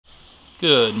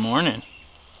Good morning.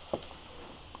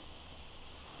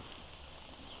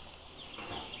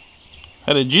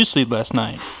 How did you sleep last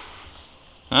night?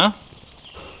 Huh?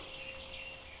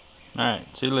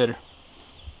 Alright, see you later.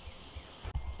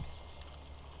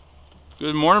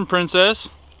 Good morning, princess.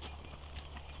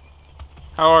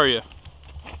 How are you?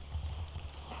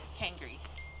 Hangry.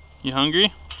 You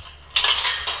hungry?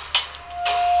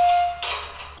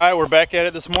 Alright, we're back at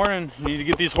it this morning. Need to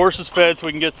get these horses fed so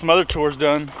we can get some other chores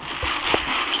done.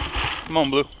 Come on,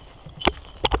 Blue.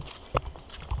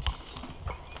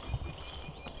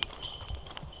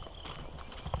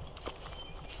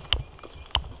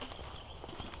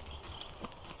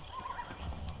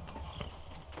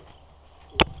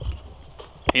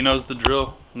 He knows the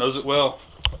drill, knows it well.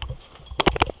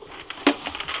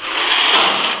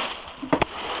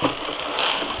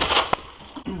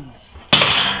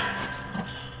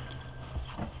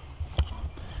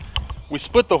 We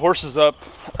split the horses up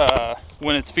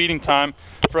when it's feeding time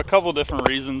for a couple different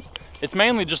reasons. It's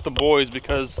mainly just the boys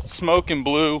because Smoke and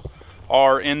Blue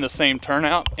are in the same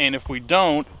turnout, and if we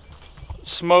don't,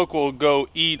 Smoke will go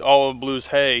eat all of Blue's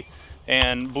hay,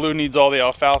 and Blue needs all the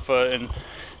alfalfa and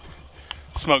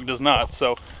Smoke does not.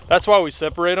 So that's why we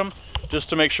separate them, just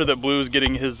to make sure that Blue is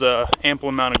getting his ample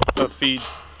amount of feed.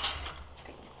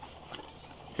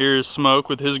 Here's Smoke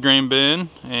with his grain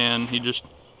bin, and he just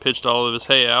pitched all of his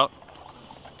hay out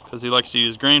because he likes to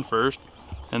use grain first.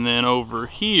 And then over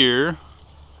here,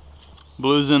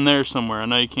 Blue's in there somewhere. I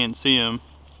know you can't see him,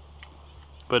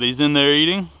 but he's in there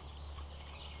eating.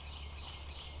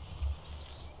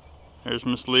 There's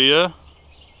Miss Leah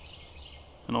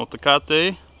and old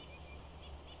Tecate.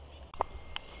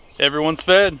 Everyone's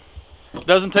fed. It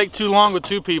doesn't take too long with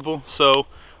two people, so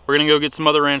we're gonna go get some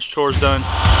other ranch chores done.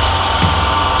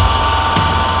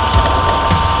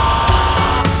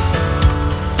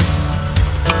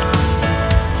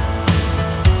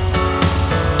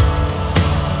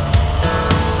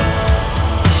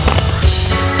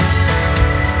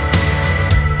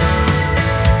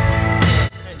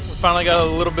 Finally got a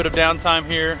little bit of downtime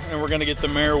here, and we're gonna get the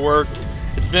mare worked.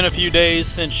 It's been a few days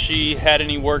since she had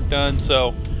any work done,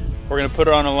 so we're gonna put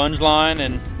her on a lunge line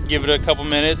and give it a couple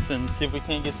minutes and see if we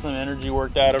can't get some energy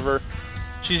worked out of her.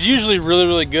 She's usually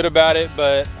really good about it,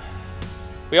 but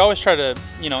we always try to,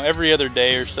 you know, every other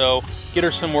day or so, get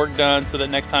her some work done so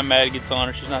that next time Maddie gets on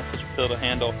her, she's not such a pill to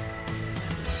handle.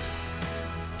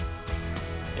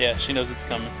 Yeah, she knows it's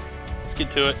coming. Let's get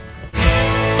to it.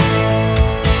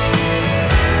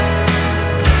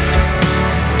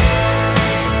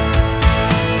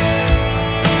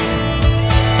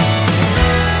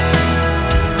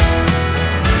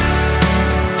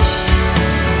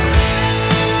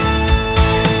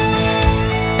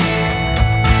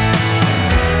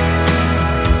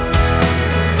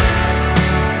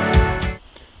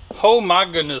 Oh my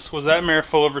goodness, was that mare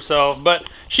full of herself. But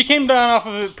she came down off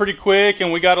of it pretty quick,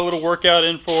 and we got a little workout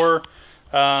in for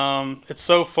her. It's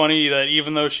so funny that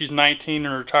even though she's 19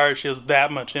 and retired, she has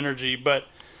that much energy. But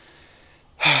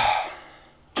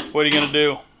what are you gonna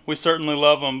do? We certainly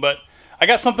love them. But I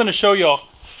got something to show y'all,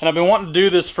 and I've been wanting to do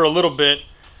this for a little bit.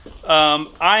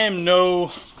 I am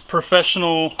no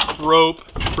professional rope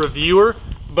reviewer,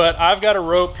 but I've got a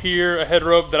rope here, a head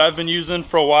rope that I've been using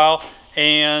for a while,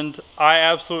 and I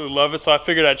absolutely love it, so I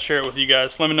figured I'd share it with you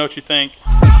guys. Let me know what you think.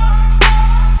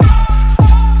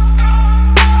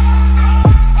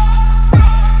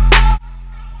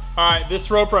 Alright,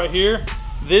 this rope right here,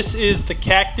 this is the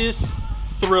Cactus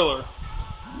Thriller.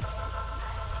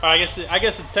 I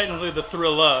guess it's technically the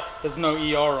Thrilla. There's no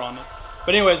ER on it.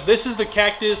 But anyways, this is the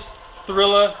Cactus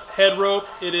Thrilla head rope.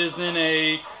 It is in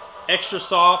a extra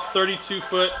soft 32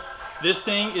 foot. This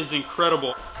thing is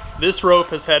incredible. This rope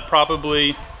has had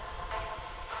probably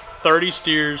 30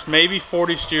 steers, maybe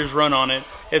 40 steers run on it.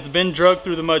 It's been drugged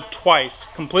through the mud twice,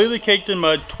 completely caked in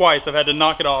mud twice. I've had to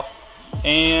knock it off,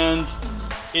 and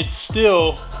it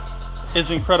still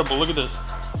is incredible. Look at this.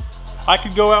 I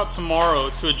could go out tomorrow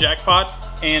to a jackpot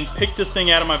and pick this thing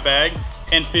out of my bag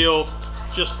and feel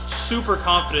just super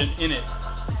confident in it.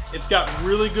 It's got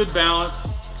really good balance.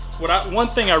 One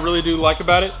thing I really do like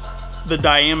about it, the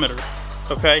diameter,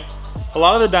 okay? A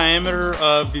lot of the diameter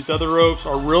of these other ropes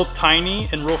are real tiny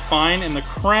and real fine, and the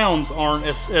crowns aren't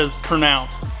as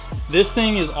pronounced. This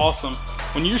thing is awesome.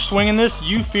 When you're swinging this,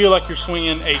 you feel like you're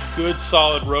swinging a good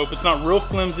solid rope. It's not real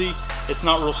flimsy, it's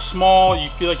not real small. You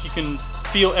feel like you can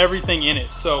feel everything in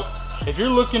it. So if you're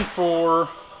looking for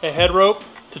a head rope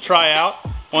to try out,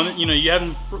 one that, you know, you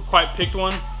haven't quite picked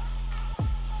one,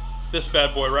 this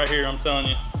bad boy right here, I'm telling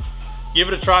you. Give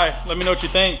it a try, let me know what you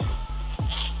think.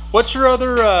 What's your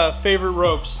other favorite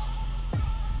ropes?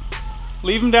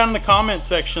 leave them down in the comment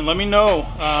section. Let me know.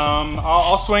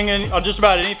 I'll swing in just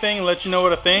about anything and let you know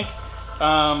what I think.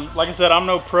 Like I said, I'm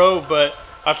no pro, but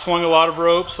I've swung a lot of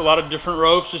ropes, a lot of different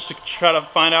ropes, just to try to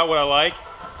find out what I like.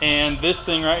 And this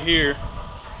thing right here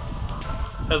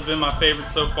has been my favorite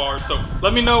so far. So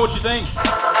let me know what you think.